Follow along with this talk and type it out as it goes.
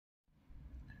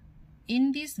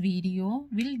In this video,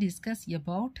 we'll discuss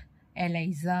about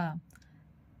ELISA.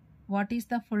 What is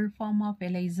the full form of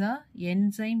ELISA?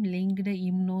 Enzyme linked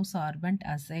immunosorbent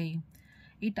assay.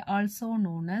 It also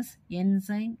known as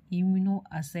enzyme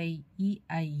immunoassay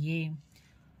EIA.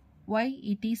 Why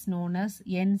it is known as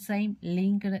enzyme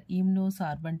linked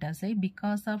immunosorbent assay?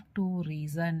 Because of two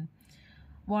reasons.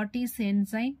 What is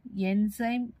enzyme?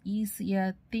 Enzyme is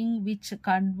a thing which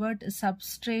converts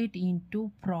substrate into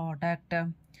product.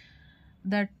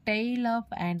 The tail of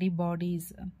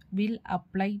antibodies will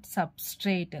apply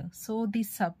substrate. So the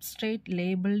substrate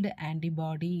labeled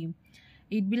antibody,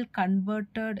 it will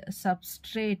converted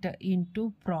substrate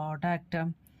into product.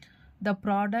 The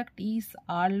product is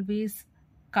always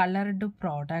colored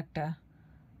product.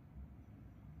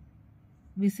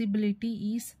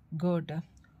 Visibility is good.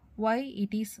 Why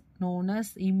it is known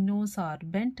as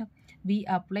immunosorbent? We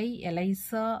apply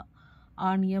ELISA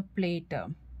on a plate.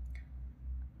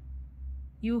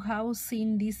 You have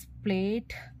seen this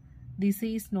plate. This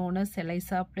is known as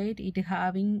ELISA plate. It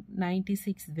having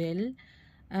 96 well.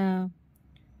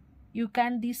 You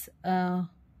can this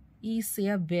is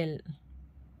a well.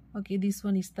 Okay, this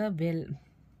one is the well.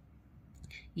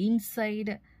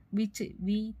 Inside which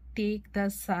we take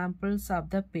the samples of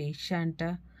the patient.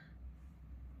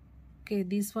 Okay,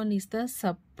 this one is the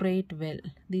separate well.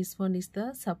 This one is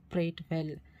the separate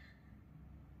well.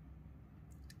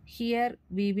 Here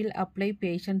we will apply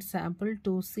patient sample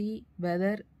to see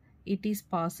whether it is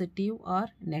positive or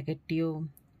negative.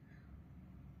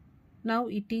 Now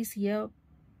it is a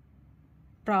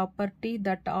property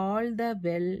that all the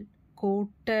well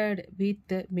coated with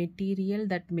material,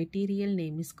 that material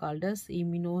name is called as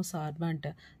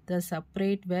immunosorbent. The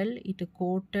separate well, it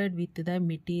coated with the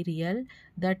material,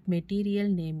 that material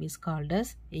name is called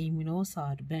as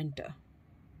immunosorbent.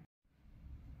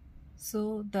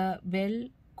 So the well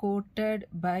coated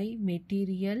by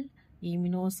material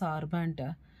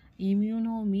immunosorbent.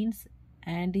 Immuno means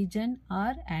antigen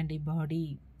or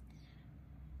antibody.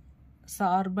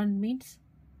 Sorbent means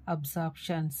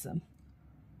absorptions.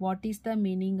 What is the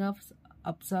meaning of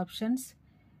absorptions?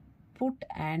 Put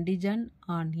antigen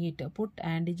on it. Put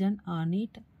antigen on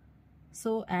it.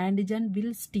 So antigen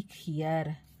will stick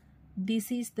here.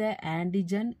 This is the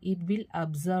antigen. It will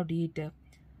absorb it.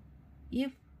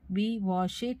 If we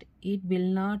wash it, it will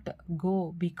not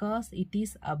go because it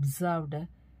is absorbed.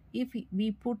 If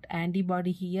we put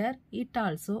antibody here, it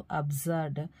also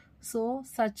absorbed. So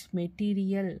such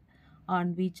material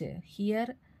on which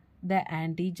here the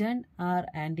antigen or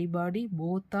antibody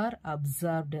both are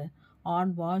absorbed.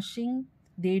 On washing,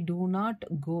 they do not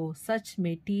go. Such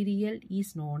material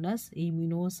is known as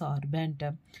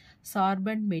immunosorbent.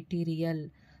 Sorbent material.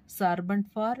 Sorbent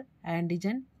for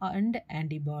antigen and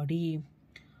antibody.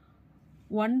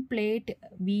 One plate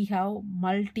we have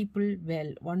multiple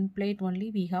well. One plate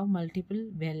only we have multiple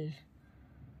well.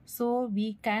 So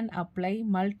we can apply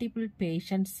multiple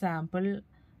patient sample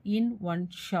in one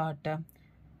shot.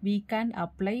 We can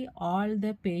apply all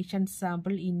the patient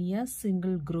sample in a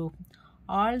single group.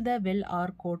 All the well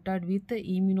are coated with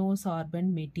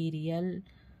immunosorbent material.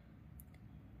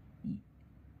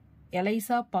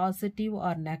 ELISA positive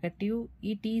or negative,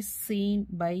 it is seen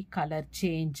by color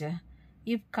change.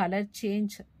 If color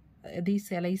change,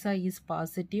 this ELISA is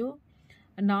positive.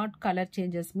 Not color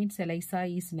changes means ELISA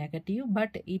is negative,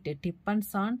 but it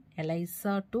depends on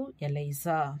ELISA to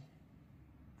ELISA.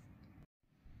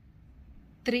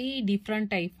 Three different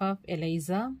type of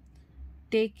ELISA.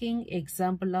 Taking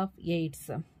example of AIDS.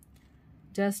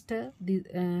 Just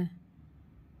there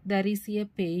is a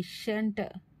patient.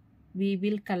 We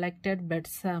will collected blood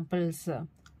samples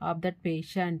of that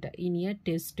patient in a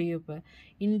test tube.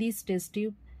 In this test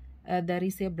tube, there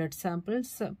is a blood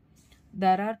samples.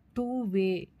 There are two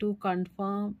ways to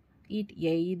confirm it.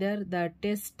 Either the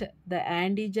test, the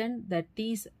antigen, that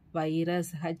is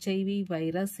virus, HIV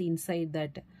virus inside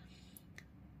that.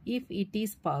 If it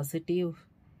is positive,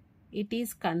 it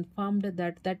is confirmed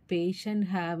that that patient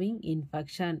having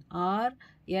infection, or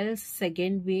else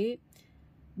second way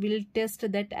will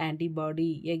test that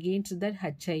antibody against that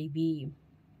HIV.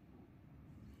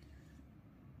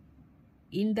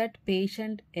 In that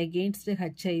patient against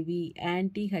HIV,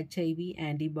 anti-HIV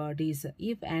antibodies.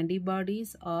 If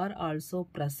antibodies are also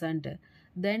present,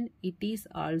 then it is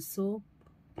also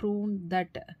proven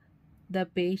that the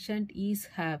patient is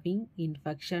having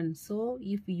infection. So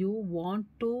if you want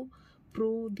to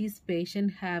prove this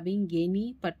patient having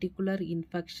any particular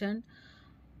infection,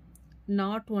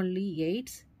 not only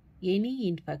AIDS, any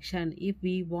infection, if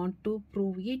we want to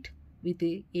prove it with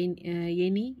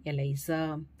any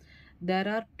ELISA, there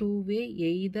are two ways.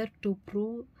 Either to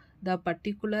prove the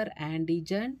particular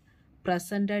antigen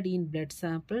presented in blood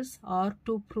samples or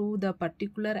to prove the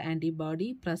particular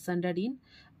antibody presented in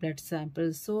blood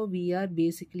samples. So we are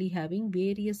basically having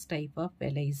various type of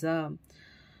ELISA.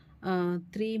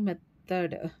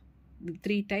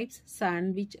 Three types: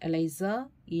 sandwich ELISA,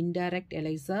 indirect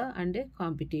ELISA, and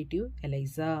competitive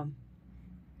ELISA.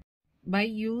 By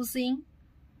using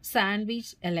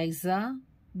sandwich ELISA,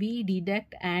 we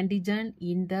detect antigen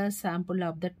in the sample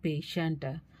of that patient.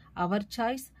 Our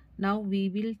choice: now we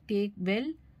will take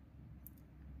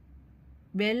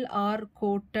well or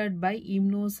coated by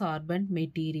immunosorbent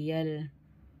material.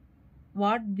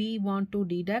 What we want to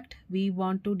detect? We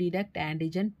want to detect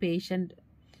antigens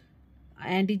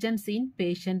in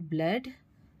patient blood.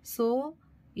 So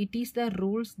it is the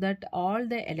rules that all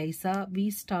the ELISA we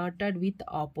started with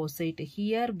opposite.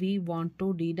 Here we want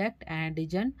to detect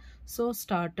antigen, so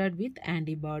started with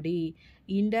antibody.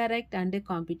 Indirect and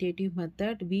competitive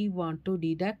method, we want to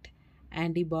detect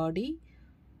antibody.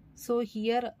 So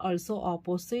here also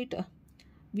opposite,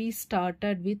 we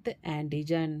started with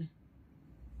antigen.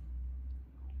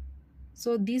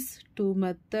 So these two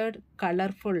method,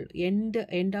 colorful, end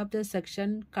of the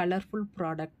section, colorful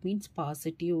product means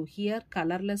positive. Here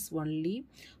colorless only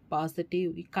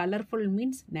positive. Colorful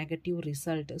means negative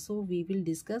result. So we will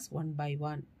discuss one by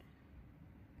one.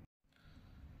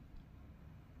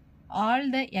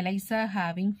 All the ELISA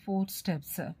having 4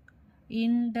 steps.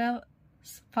 In the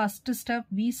first step,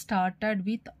 we started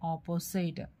with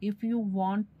opposite. If you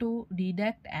want to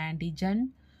detect antigen,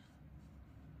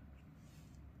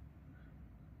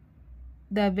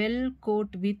 the well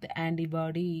coat with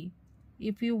antibody.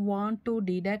 If you want to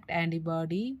detect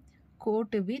antibody,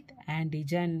 coat with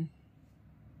antigen.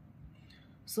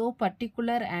 So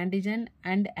particular antigen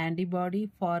and antibody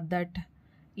for that,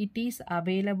 it is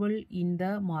available in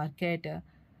the market.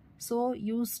 So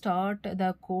you start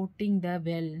the coating the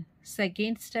well.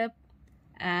 Second step,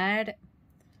 add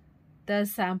the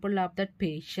sample of that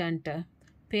patient.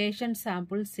 Patient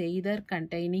samples either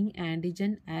containing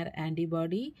antigen or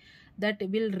antibody that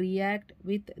will react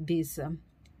with this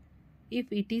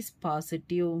if it is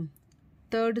positive.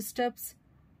 Third steps,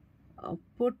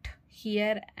 put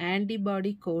here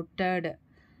antibody coated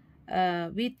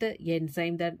with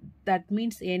enzyme, that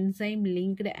means enzyme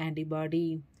linked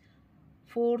antibody.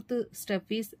 Fourth step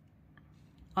is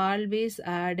always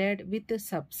added with the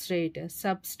substrate.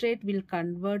 Substrate will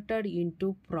converted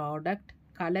into product,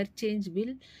 color change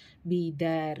will be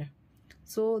there.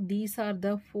 So these are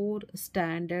the 4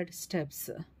 standard steps.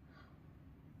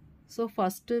 So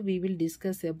first we will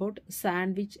discuss about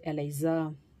sandwich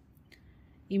ELISA.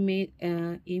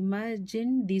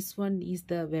 Imagine this one is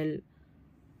the well.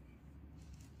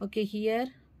 Okay, here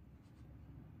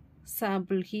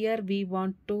sample, here we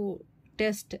want to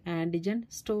test antigen,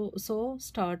 so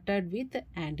started with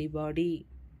antibody.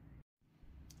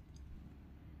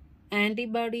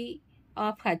 Antibody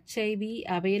of HIV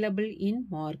available in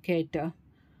market.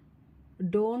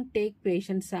 Don't take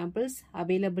patient samples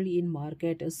available in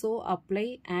market. So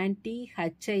apply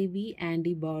anti-HIV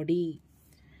antibody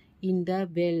in the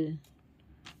well.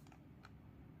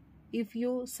 If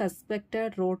you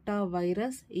suspected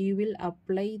rotavirus, you will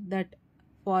apply that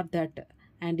for that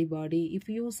antibody. If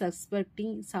you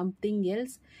suspecting something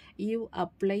else, you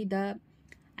apply the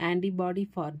antibody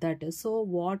for that. So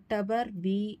whatever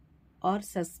we are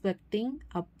suspecting,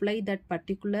 apply that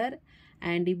particular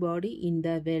antibody in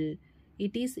the well.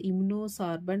 It is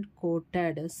immunosorbent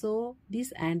coated, so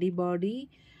this antibody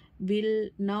will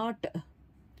not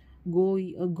go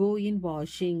in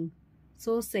washing.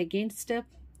 So second step,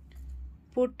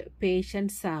 put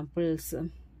patient samples.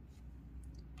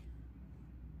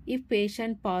 If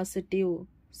patient positive,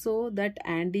 so that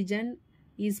antigen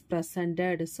is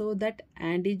presented, so that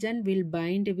antigen will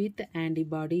bind with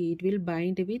antibody. It will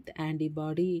bind with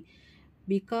antibody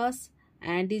because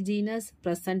antigenous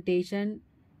presentation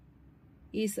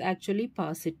is actually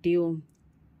positive.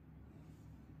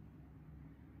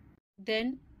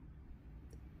 Then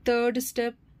third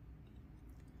step,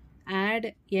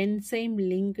 add enzyme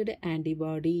linked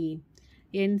antibody.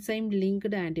 Enzyme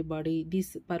linked antibody,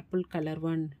 this purple color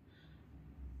one.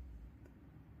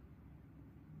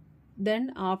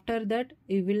 Then after that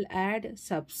we will add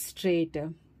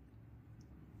substrate.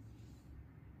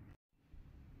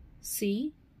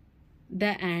 See,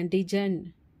 the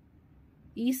antigen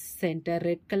is center,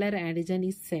 red color antigen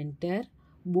is center,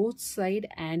 both side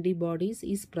antibodies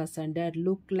is presented,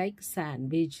 look like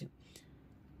sandwich.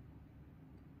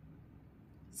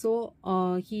 So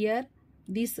here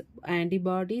these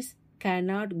antibodies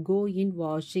cannot go in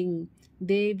washing,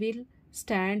 they will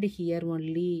stand here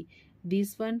only.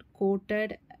 This one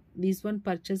coated, this one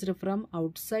purchased from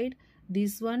outside,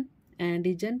 this one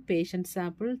antigen patient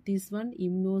sample, this one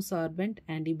immunosorbent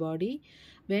antibody.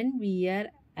 When we are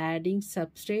adding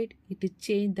substrate, it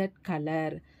change that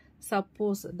color.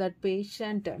 Suppose that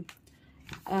patient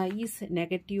is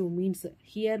negative, means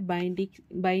here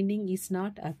binding is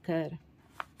not occur.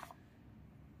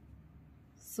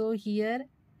 So here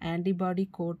antibody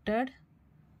coated,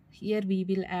 here we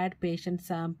will add patient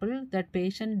sample. That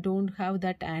patient don't have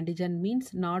that antigen,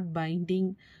 means not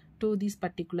binding to this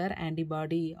particular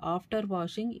antibody. After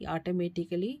washing,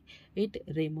 automatically it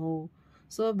remove.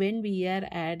 So when we are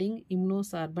adding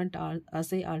immunosorbent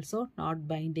assay, also not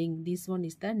binding. This one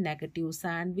is the negative,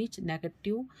 sandwich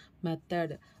negative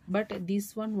method. But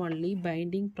this one only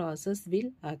binding process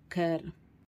will occur.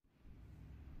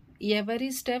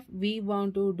 Every step we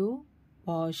want to do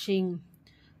washing.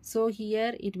 So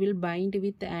here it will bind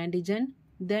with antigen,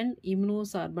 then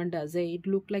immunosorbent assay. It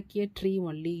look like a tree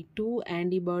only. 2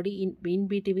 antibody in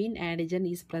between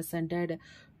antigen is presented.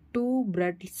 2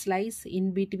 bread slice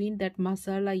in between that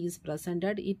masala is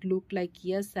presented. It look like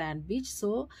a sandwich.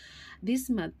 So this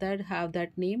method have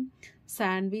that name,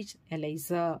 sandwich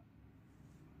Elisa.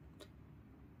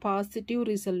 Positive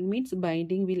result means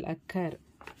binding will occur.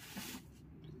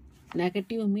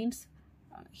 Negative means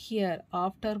here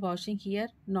after washing, here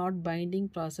not binding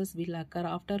process will occur.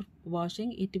 After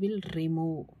washing, it will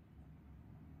remove.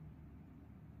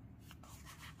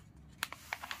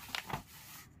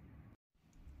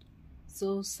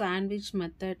 So sandwich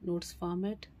method notes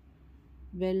format.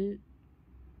 Well,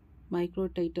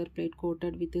 microtiter plate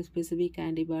coated with a specific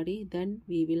antibody, then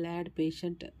we will add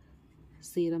patient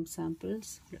serum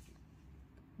samples.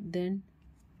 Then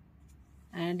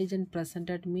antigen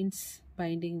presented means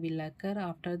binding will occur.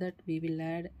 After that we will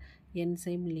add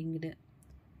enzyme linked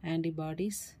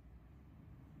antibodies.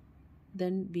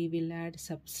 Then we will add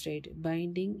substrate.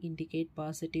 Binding indicate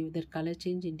positive, the color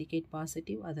change indicate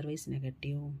positive, otherwise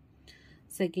negative.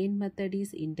 Second method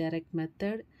is indirect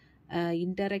method.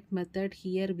 Indirect method,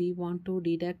 here we want to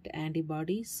detect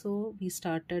antibody, so we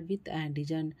started with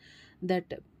antigen.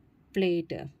 That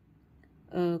plate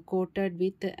coated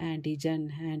with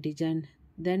antigen,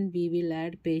 then we will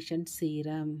add patient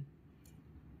serum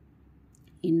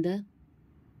in the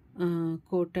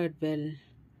coated well.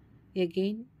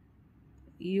 Again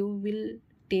you will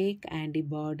take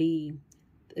antibody.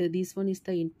 This one is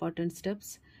the important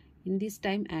steps. In this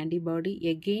time antibody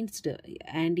against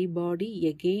antibody,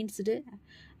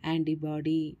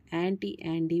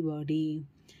 anti-antibody.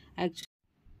 Actually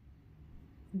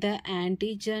the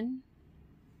antigen,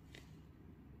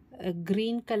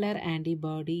 green color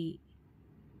antibody,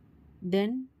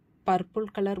 then purple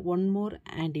color one more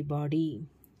antibody.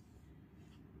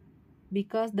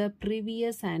 Because the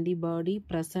previous antibody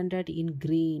presented in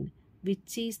green,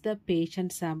 which is the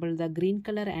patient sample. The green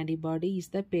color antibody is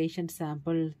the patient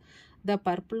sample. The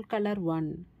purple color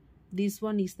one, this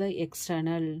one is the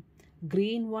external.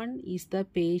 Green one is the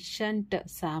patient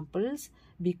samples.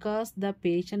 Because the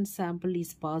patient sample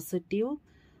is positive,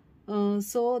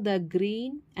 so the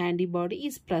green antibody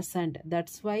is present.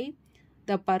 That's why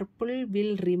the purple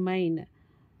will remain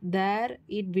there,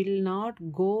 it will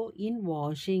not go in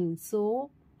washing,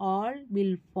 so all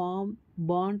will form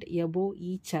bond above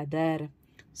each other.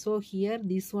 So here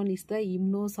this one is the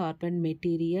immunosorbent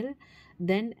material,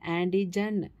 then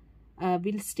antigen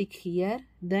will stick here,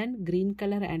 then green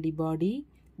color antibody,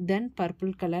 then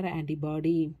purple color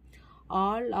antibody.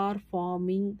 All are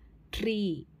forming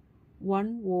tree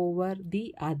one over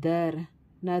the other.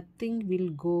 Nothing will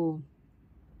go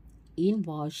in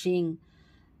washing.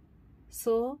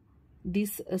 So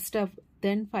this stuff,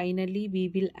 then finally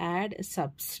we will add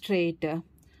substrate.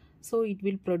 So it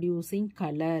will producing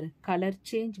color. Color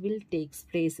change will takes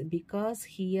place because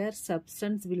here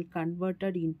substance will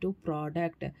converted into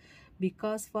product.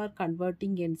 Because for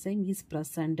converting enzyme is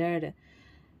presented.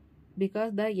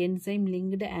 Because the enzyme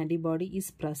linked antibody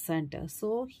is present.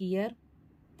 So here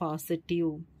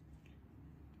positive.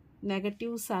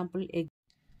 Negative sample.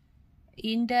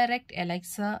 Indirect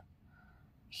Elisa.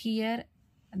 Here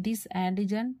this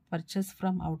antigen purchased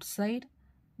from outside,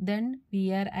 then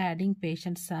we are adding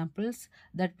patient samples.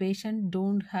 That patient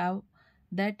don't have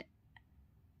that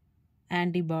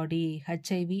antibody,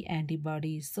 HIV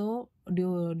antibody, so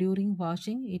during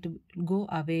washing it will go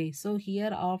away. So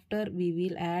here after we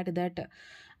will add that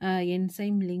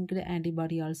enzyme linked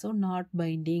antibody also not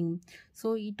binding,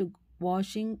 so it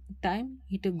washing time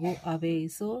it go away.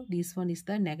 So this one is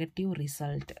the negative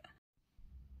result.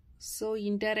 So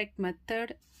indirect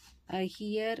method,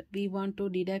 here we want to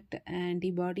detect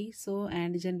antibody, so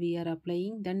antigen we are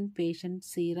applying, then patient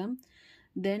serum,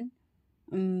 then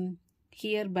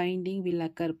Here binding will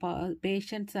occur.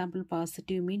 Patient sample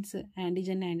positive means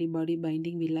antigen antibody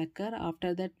binding will occur.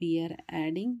 After that we are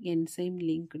adding enzyme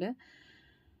linked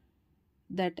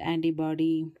that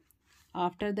antibody.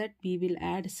 After that we will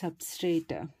add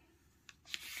substrate.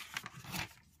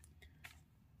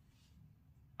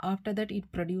 After that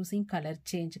it producing color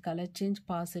change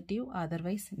positive,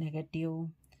 otherwise negative.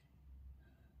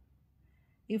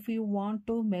 If you want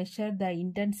to measure the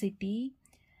intensity,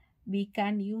 we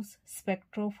can use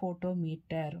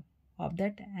spectrophotometer of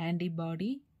that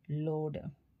antibody load.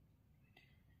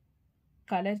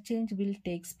 Color change will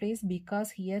take place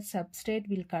because here substrate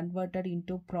will converted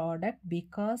into product,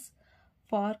 because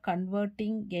for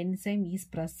converting enzyme is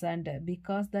present,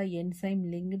 because the enzyme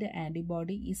linked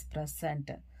antibody is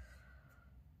present.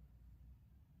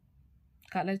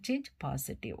 Color change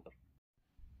positive.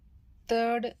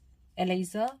 Third,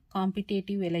 Elisa,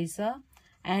 competitive Elisa,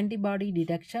 antibody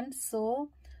detection. So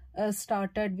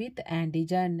started with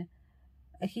antigen.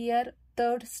 Here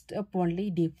third step only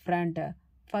different.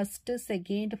 First,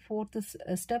 second, fourth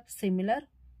step similar.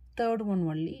 Third one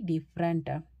only different.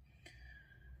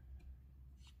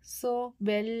 So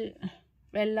well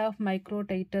of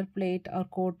microtiter plate are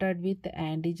coated with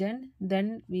antigen.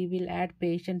 Then we will add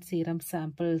patient serum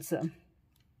samples.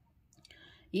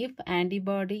 If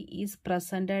antibody is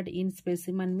presented in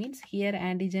specimen means here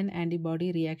antigen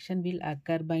antibody reaction will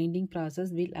occur, binding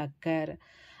process will occur.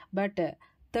 But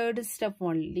third step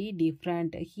only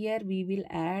different. Here we will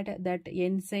add that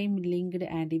enzyme linked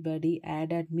antibody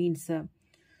added means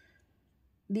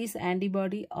these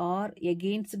antibody are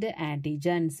against the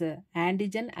antigens.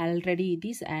 Antigen already,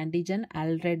 this antigen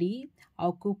already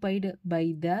occupied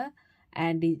by the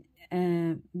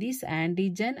this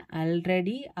antigen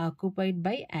already occupied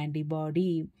by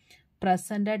antibody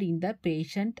presented in the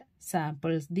patient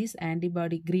samples. This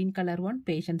antibody green color one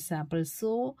patient sample.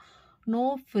 So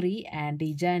no free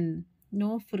antigen,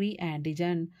 no free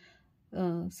antigen.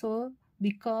 So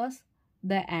because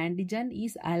the antigen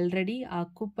is already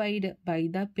occupied by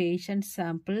the patient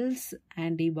samples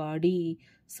antibody,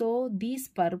 so this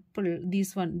purple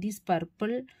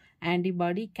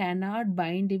antibody cannot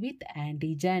bind with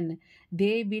antigen.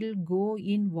 They will go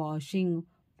in washing.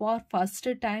 For first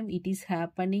time it is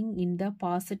happening in the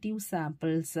positive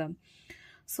samples,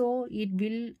 so it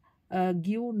will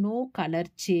give no color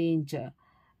change.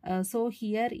 So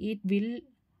here it will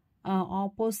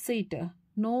opposite.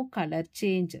 No color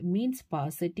change means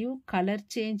positive, color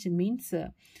change means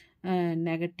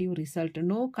negative result.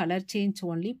 No color change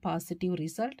only positive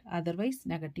result, otherwise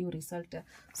negative result.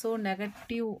 So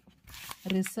negative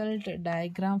result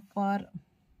diagram for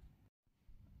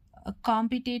a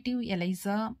competitive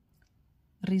ELISA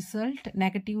result,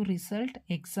 negative result.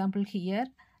 Example here,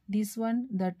 this one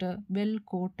that well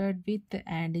coated with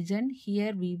antigen.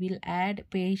 Here we will add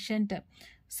patient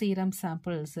serum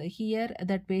samples. Here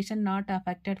that patient not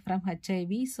affected from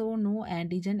HIV, so no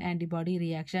antigen antibody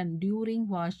reaction. During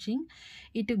washing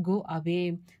it go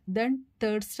away. Then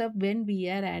third step, when we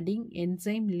are adding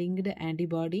enzyme linked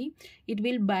antibody, it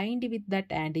will bind with that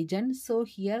antigen. So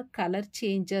here color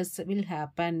changes will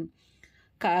happen.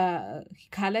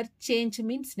 Color change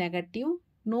means negative,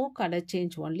 no color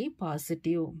change only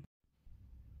positive.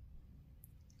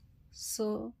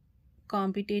 So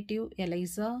competitive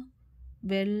ELISA,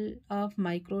 well of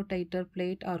microtiter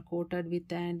plate are coated with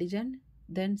antigen,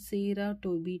 then sera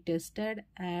to be tested,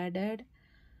 added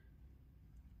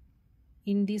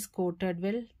in this coated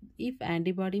well. If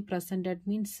antibody presented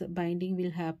means binding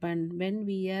will happen. When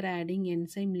we are adding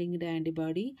enzyme linked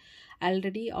antibody,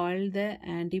 already all the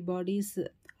antibodies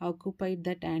occupied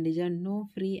that antigen, no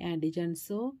free antigen.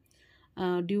 So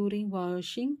during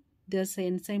washing, this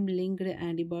enzyme linked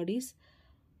antibodies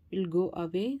will go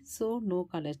away, so no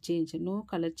color change. No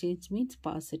color change means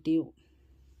positive.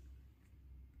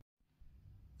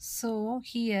 So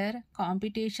here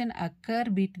competition occur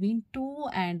between two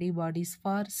antibodies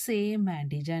for same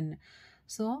antigen.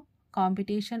 So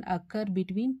competition occur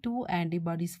between two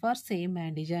antibodies for same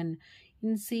antigen.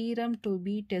 In serum to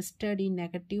be tested in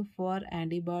negative for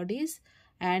antibodies,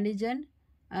 antigen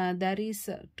there is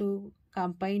to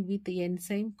combine with the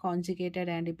enzyme conjugated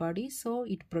antibody, so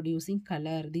it producing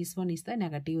color. This one is the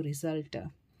negative result.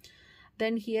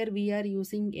 Then here we are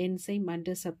using enzyme and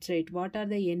substrate. What are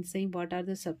the enzyme, what are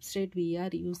the substrate we are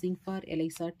using for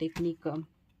ELISA technique?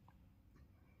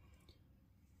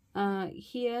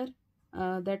 Here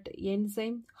that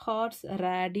enzyme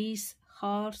horseradish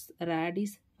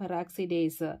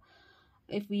peroxidase.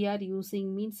 If we are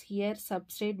using means here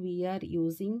substrate we are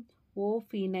using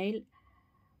O-phenyl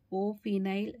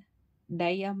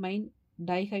diamine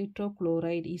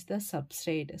dihydrochloride is the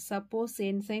substrate. Suppose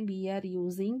enzyme we are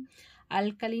using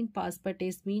alkaline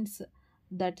phosphatase means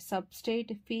that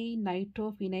substrate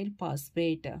phenitrophenyl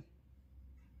phosphate.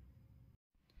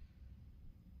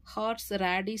 Horse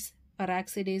radish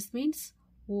peroxidase means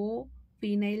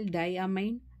O-phenyl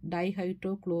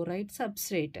dihydrochloride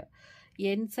substrate.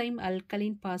 Enzyme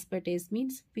alkaline phosphatase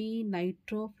means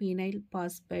phenitrophenyl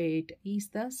phosphate is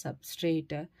the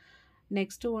substrate.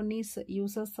 Next one is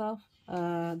uses of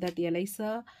that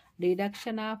Elisa,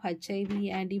 detection of HIV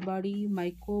antibody,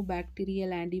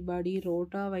 mycobacterial antibody,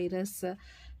 rotavirus,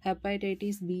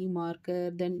 hepatitis B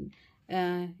marker, then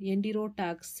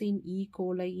enterotoxin E.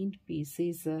 coli in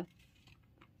feces.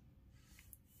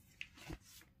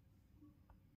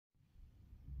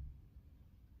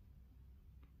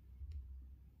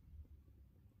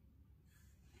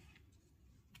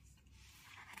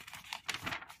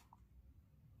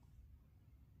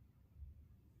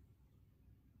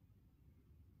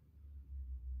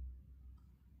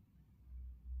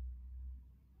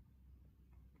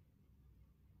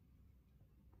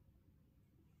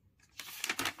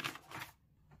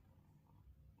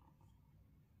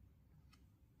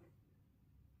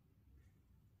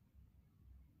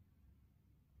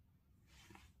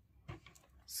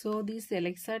 So this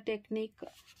Elisa technique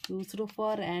used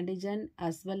for antigen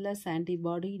as well as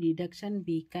antibody detection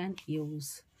we can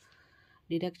use.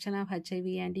 Detection of HIV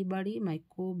antibody,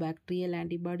 mycobacterial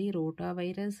antibody,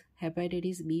 rotavirus,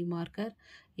 hepatitis B marker,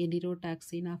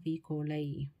 enterotoxin of E.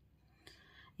 coli.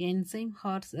 Enzyme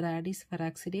horse radish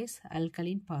peroxidase,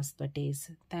 alkaline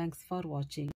phosphatase. Thanks for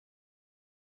watching.